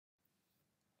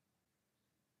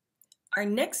Our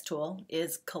next tool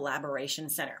is Collaboration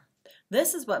Center.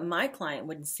 This is what my client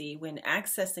would see when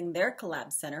accessing their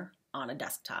Collab Center on a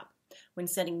desktop. When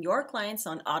sending your clients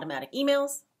on automatic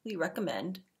emails, we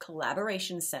recommend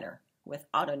Collaboration Center with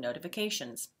auto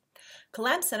notifications.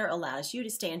 Collab Center allows you to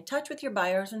stay in touch with your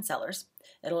buyers and sellers.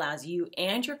 It allows you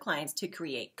and your clients to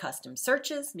create custom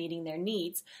searches meeting their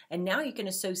needs, and now you can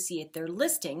associate their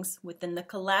listings within the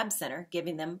Collab Center,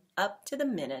 giving them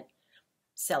up-to-the-minute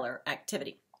seller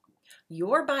activity.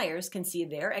 Your buyers can see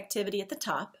their activity at the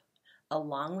top,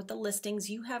 along with the listings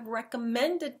you have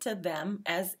recommended to them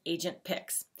as agent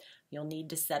picks. You'll need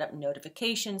to set up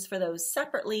notifications for those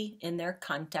separately in their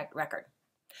contact record.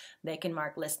 They can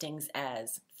mark listings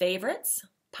as favorites,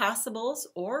 possibles,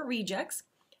 or rejects,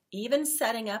 even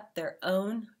setting up their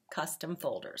own custom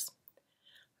folders.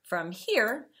 From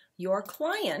here, your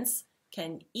clients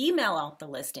can email out the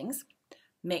listings,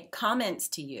 make comments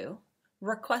to you,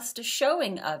 request a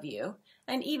showing of you,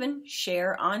 and even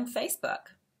share on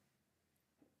Facebook.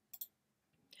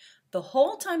 The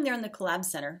whole time they're in the Collab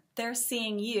Center, they're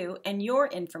seeing you and your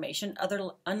information,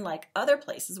 unlike other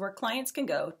places where clients can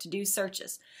go to do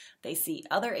searches. They see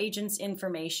other agents'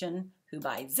 information who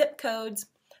buy zip codes,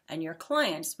 and your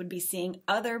clients would be seeing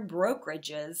other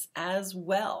brokerages as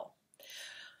well.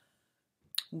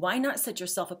 Why not set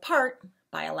yourself apart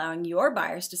by allowing your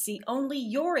buyers to see only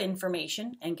your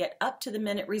information and get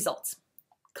up-to-the-minute results?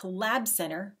 Collab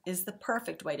Center is the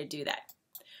perfect way to do that.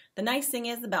 The nice thing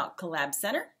is about Collab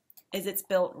Center is it's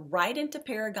built right into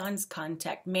Paragon's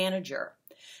Contact Manager,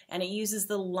 and it uses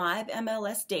the live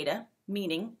MLS data,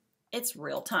 meaning it's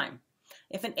real time.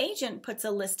 If an agent puts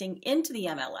a listing into the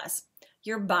MLS,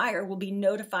 your buyer will be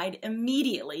notified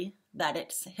immediately that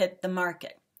it's hit the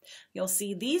market. You'll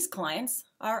see these clients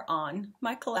are on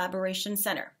my Collaboration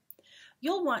Center.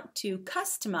 You'll want to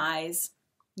customize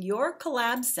your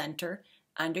Collab Center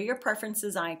under your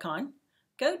Preferences icon.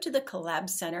 Go to the Collab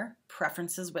Center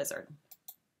Preferences Wizard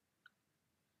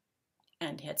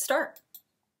and hit Start.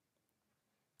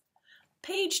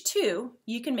 Page 2,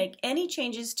 you can make any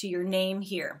changes to your name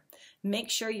here.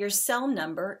 Make sure your cell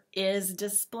number is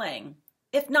displaying.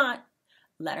 If not,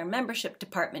 let our membership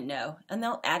department know and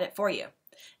they'll add it for you.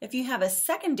 If you have a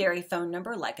secondary phone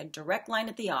number like a direct line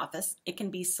at the office, it can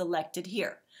be selected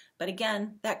here. But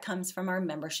again, that comes from our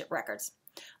membership records.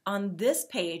 On this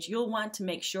page, you'll want to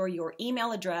make sure your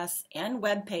email address and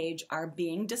web page are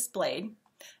being displayed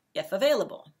if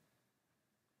available.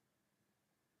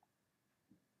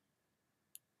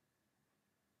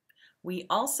 We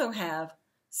also have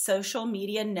social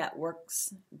media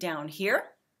networks down here.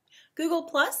 Google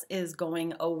Plus is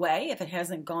going away if it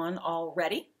hasn't gone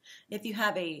already. If you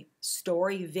have a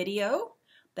story video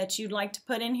that you'd like to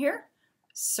put in here,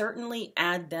 certainly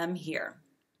add them here.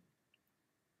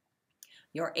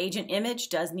 Your agent image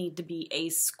does need to be a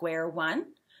square one.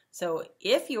 So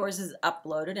if yours is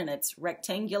uploaded and it's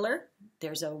rectangular,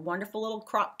 there's a wonderful little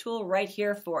crop tool right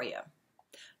here for you.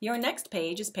 Your next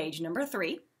page is page number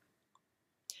 3.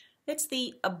 It's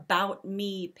the About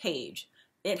Me page.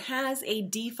 It has a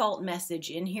default message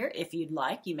in here. If you'd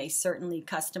like, you may certainly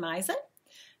customize it.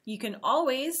 You can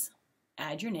always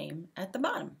add your name at the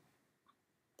bottom.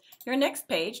 Your next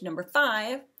page, number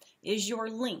 5, is your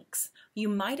links. You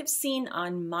might have seen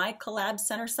on my Collab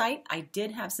Center site, I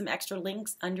did have some extra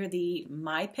links under the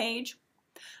My page.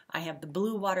 I have the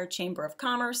Blue Water Chamber of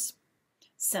Commerce,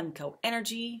 Semco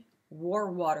Energy,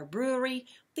 War Water Brewery.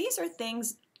 These are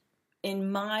things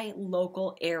in my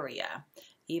local area.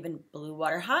 Even Blue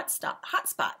Water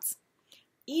hotspots.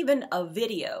 Even a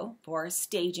video for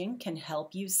staging can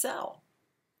help you sell.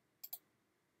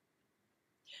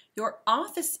 Your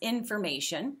office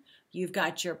information, you've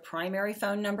got your primary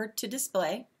phone number to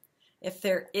display. If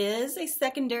there is a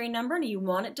secondary number and you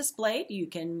want it displayed, you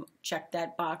can check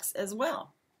that box as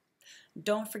well.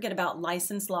 Don't forget about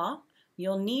license law.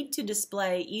 You'll need to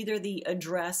display either the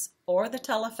address or the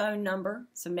telephone number,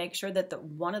 so make sure that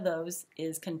one of those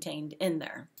is contained in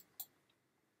there.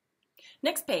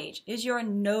 Next page is your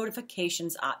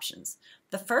notifications options.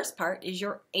 The first part is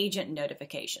your agent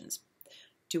notifications.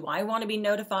 Do I want to be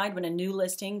notified when a new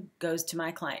listing goes to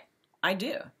my client? I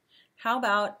do. How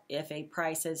about if a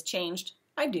price has changed?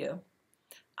 I do.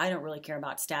 I don't really care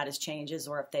about status changes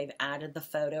or if they've added the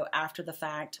photo after the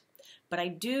fact, but I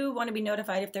do want to be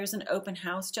notified if there's an open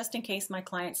house just in case my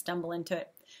clients stumble into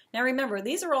it. Now remember,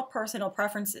 these are all personal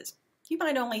preferences. You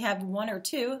might only have 1 or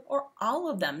 2 or all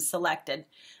of them selected.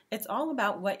 It's all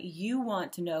about what you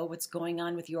want to know what's going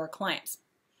on with your clients.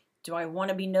 Do I want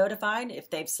to be notified if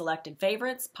they've selected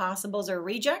favorites, possibles, or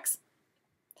rejects?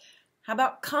 How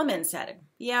about comments added?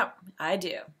 Yeah, I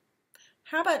do.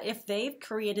 How about if they've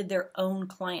created their own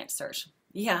client search?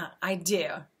 Yeah, I do.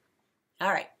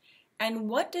 All right. And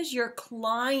what does your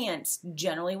clients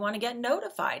generally want to get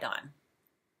notified on?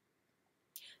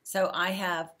 So I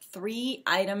have 3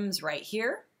 items right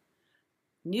here: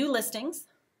 new listings,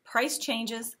 price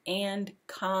changes, and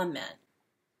comment.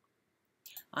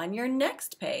 On your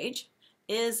next page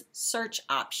is search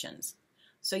options.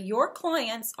 So your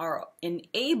clients are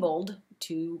enabled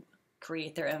to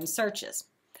create their own searches.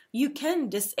 You can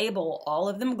disable all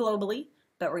of them globally,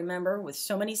 but remember, with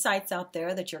so many sites out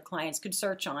there that your clients could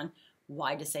search on,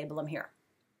 why disable them here?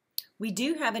 We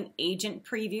do have an agent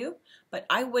preview, but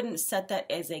I wouldn't set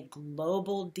that as a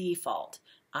global default.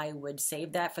 I would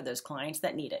save that for those clients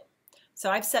that need it.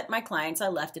 So I've set my clients, I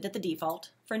left it at the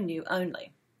default for new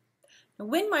only. Now,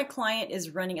 when my client is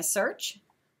running a search,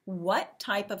 what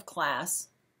type of class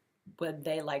would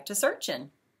they like to search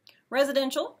in?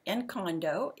 Residential and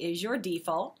condo is your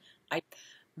default.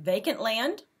 Vacant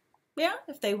land, yeah,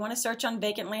 if they want to search on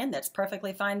vacant land, that's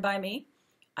perfectly fine by me.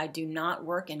 I do not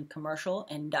work in commercial,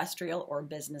 industrial, or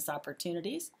business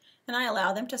opportunities, and I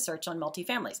allow them to search on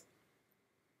multifamilies.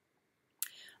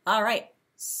 All right,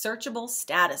 searchable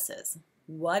statuses.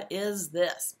 What is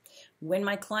this? When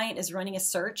my client is running a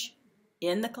search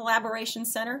in the Collaboration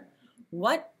Center,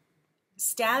 what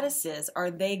statuses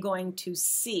are they going to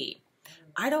see?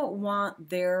 I don't want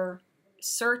their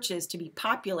searches to be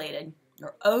populated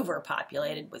or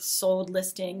overpopulated with sold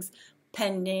listings,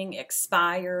 pending,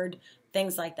 expired,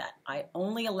 things like that. I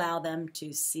only allow them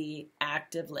to see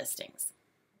active listings.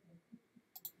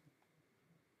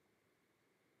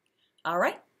 All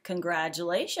right,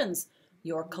 congratulations.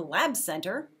 Your Collab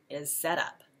Center is set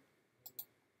up.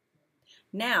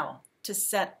 Now, to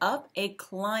set up a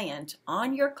client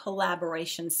on your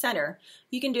Collaboration Center,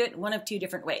 you can do it one of 2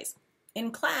 different ways.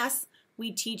 In class,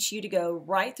 we teach you to go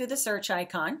right through the search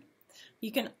icon.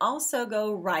 You can also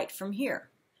go right from here.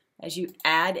 As you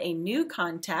add a new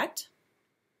contact,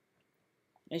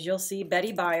 as you'll see,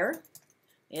 Betty Buyer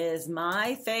is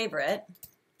my favorite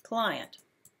client.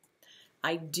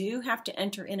 I do have to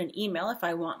enter in an email if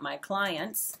I want my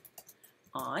clients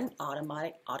on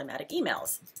automatic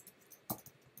emails.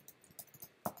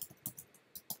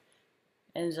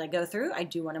 And as I go through, I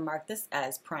do want to mark this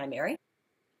as primary.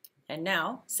 And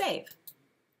now, save.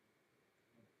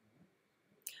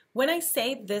 When I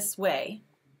save this way,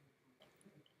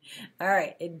 all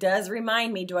right, it does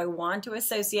remind me, do I want to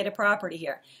associate a property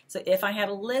here? So if I had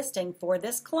a listing for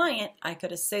this client, I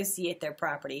could associate their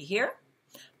property here,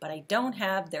 but I don't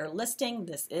have their listing.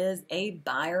 This is a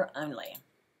buyer only.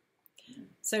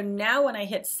 So now when I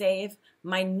hit save,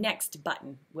 my next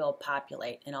button will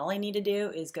populate, and all I need to do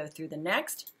is go through the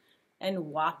next and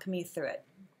walk me through it.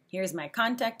 Here's my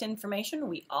contact information.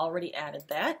 We already added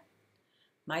that.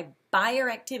 My buyer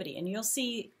activity, and you'll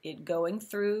see it going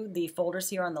through the folders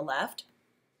here on the left.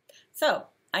 So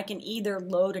I can either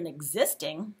load an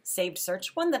existing saved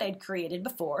search, one that I'd created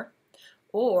before,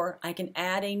 or I can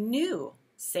add a new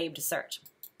saved search.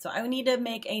 So I need to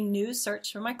make a new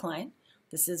search for my client.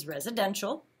 This is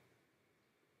residential.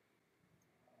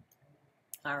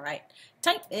 All right,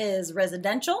 type is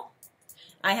residential.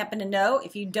 I happen to know,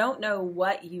 if you don't know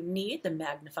what you need, the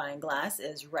magnifying glass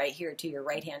is right here to your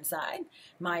right-hand side.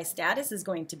 My status is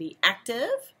going to be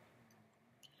active.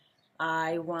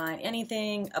 I want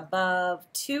anything above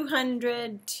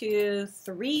 200 to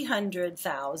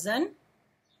 300,000.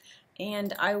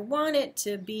 And I want it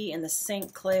to be in the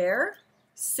St. Clair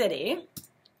city.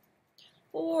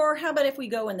 Or how about if we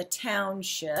go in the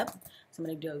township? So I'm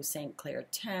going to go St. Clair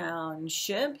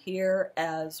Township here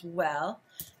as well.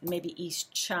 And maybe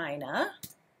East China.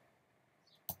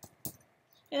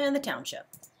 And the township.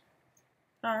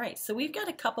 All right, so we've got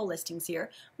a couple listings here.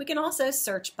 We can also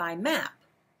search by map.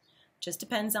 Just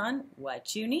depends on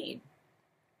what you need.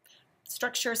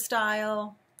 Structure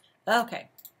style. Okay,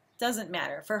 doesn't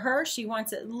matter. For her, she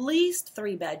wants at least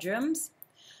 3 bedrooms.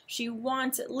 She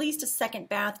wants at least a second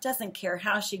bath, doesn't care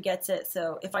how she gets it.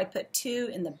 So if I put 2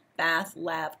 in the bath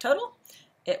lab total,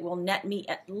 it will net me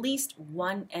at least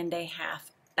 1.5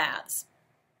 baths.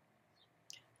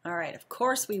 All right, of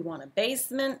course we want a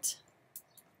basement.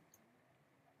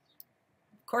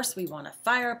 Of course we want a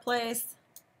fireplace.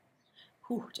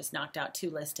 Whew, just knocked out 2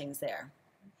 listings there.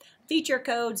 Feature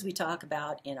codes we talk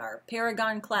about in our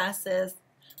Paragon classes.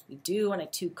 We do want a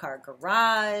 2-car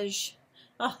garage.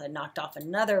 Oh, that knocked off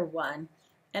another one.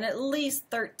 And at least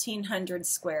 1,300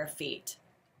 square feet.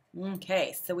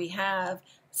 Okay, so we have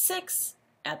 6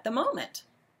 at the moment.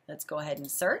 Let's go ahead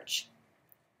and search.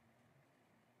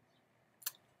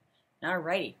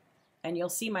 Alrighty, and you'll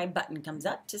see my button comes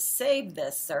up to save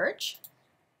this search.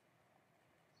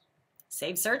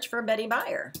 Save search for Betty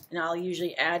Buyer. And I'll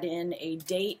usually add in a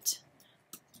date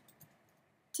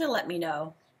to let me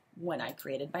know when I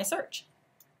created my search.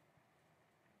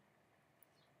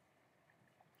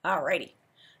 Alrighty.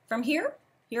 From here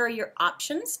are your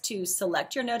options to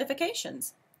select your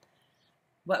notifications.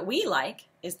 What we like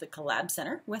is the Collab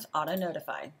Center with Auto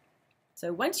Notify.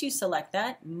 So once you select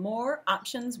that, more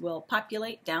options will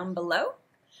populate down below.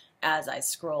 As I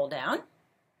scroll down,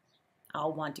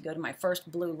 I'll want to go to my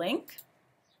first blue link.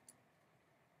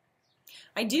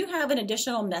 I do have an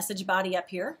additional message body up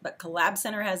here, but Collab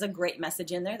Center has a great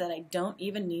message in there that I don't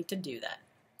even need to do that.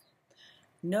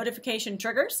 Notification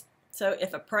triggers. So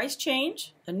if a price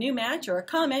change, a new match, or a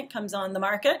comment comes on the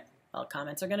market, well,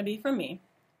 comments are going to be from me,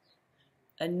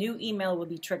 a new email will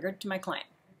be triggered to my client.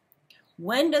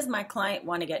 When does my client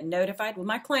want to get notified? Well,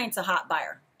 my client's a hot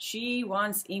buyer. She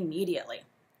wants immediately.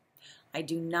 I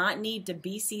do not need to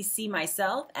BCC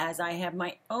myself as I have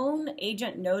my own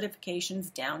agent notifications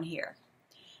down here.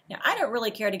 Now, I don't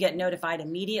really care to get notified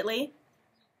immediately.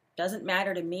 Doesn't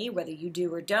matter to me whether you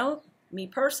do or don't. Me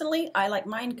personally, I like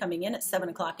mine coming in at 7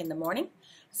 o'clock in the morning,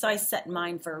 so I set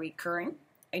mine for recurring.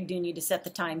 I do need to set the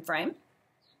time frame.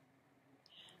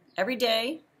 Every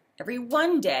day, every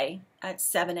one day at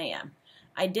 7 a.m.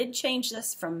 I did change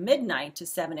this from midnight to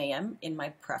 7 a.m. in my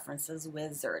preferences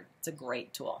wizard. It's a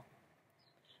great tool.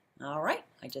 All right,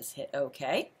 I just hit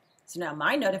OK. So now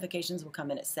my notifications will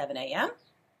come in at 7 a.m.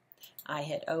 I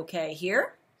hit OK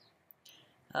here.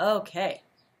 OK,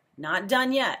 not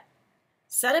done yet.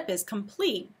 Setup is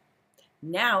complete.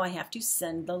 Now I have to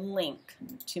send the link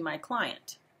to my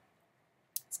client.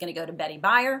 It's going to go to Betty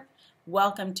Buyer.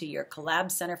 Welcome to your Collab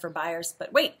Center for Buyers.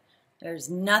 But wait, there's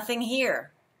nothing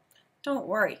here. Don't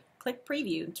worry. Click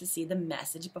Preview to see the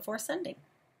message before sending.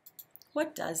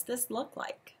 What does this look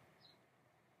like?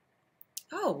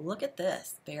 Oh, look at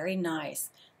this. Very nice.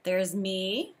 There's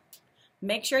me.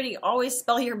 Make sure to always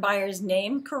spell your buyer's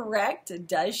name correct. It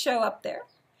does show up there.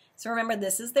 So remember,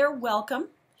 this is their welcome.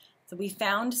 So we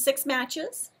found 6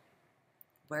 matches.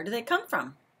 Where do they come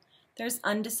from? There's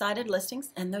undecided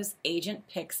listings and those agent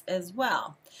picks as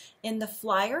well. In the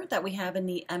flyer that we have in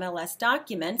the MLS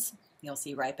documents, you'll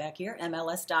see right back here,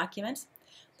 MLS documents,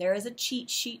 there is a cheat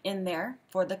sheet in there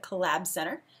for the Collab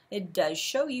Center. It does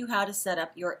show you how to set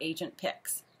up your agent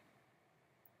picks.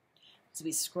 As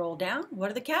we scroll down,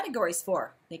 what are the categories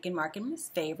for? They can mark them as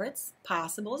favorites,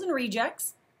 possibles, and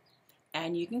rejects.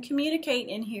 And you can communicate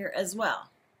in here as well.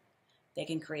 They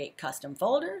can create custom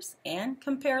folders and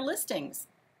compare listings.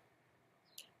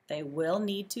 They will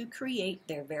need to create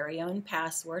their very own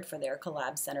password for their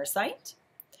Collab Center site.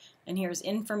 And here's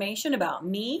information about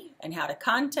me and how to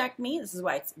contact me. This is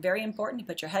why it's very important to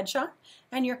put your headshot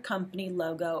and your company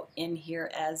logo in here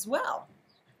as well.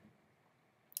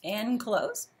 And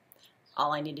close.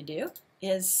 All I need to do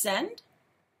is send.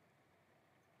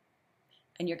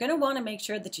 And you're going to want to make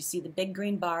sure that you see the big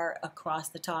green bar across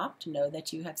the top to know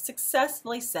that you have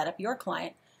successfully set up your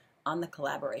client on the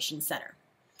Collaboration Center.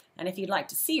 And if you'd like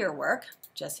to see your work,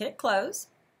 just hit close.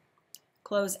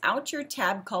 Close out your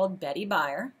tab called Betty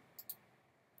Buyer.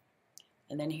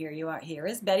 And then here you are. Here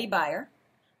is Betty Buyer.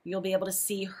 You'll be able to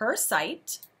see her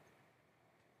site.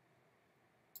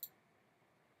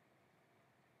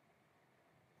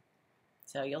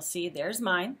 So you'll see there's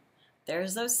mine.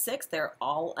 There's those 6. They're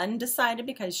all undecided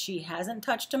because she hasn't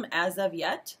touched them as of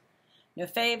yet. No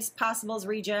faves, possibles,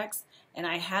 rejects, and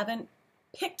I haven't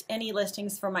picked any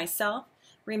listings for myself.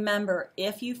 Remember,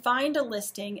 if you find a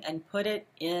listing and put it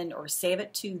in or save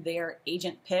it to their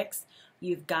agent picks,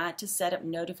 you've got to set up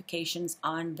notifications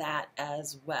on that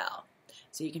as well.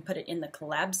 So you can put it in the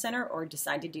Collab Center or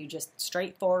decide to do just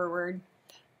straightforward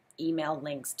email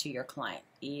links to your client.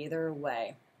 Either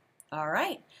way. All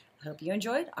right. I hope you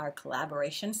enjoyed our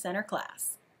Collaboration Center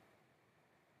class.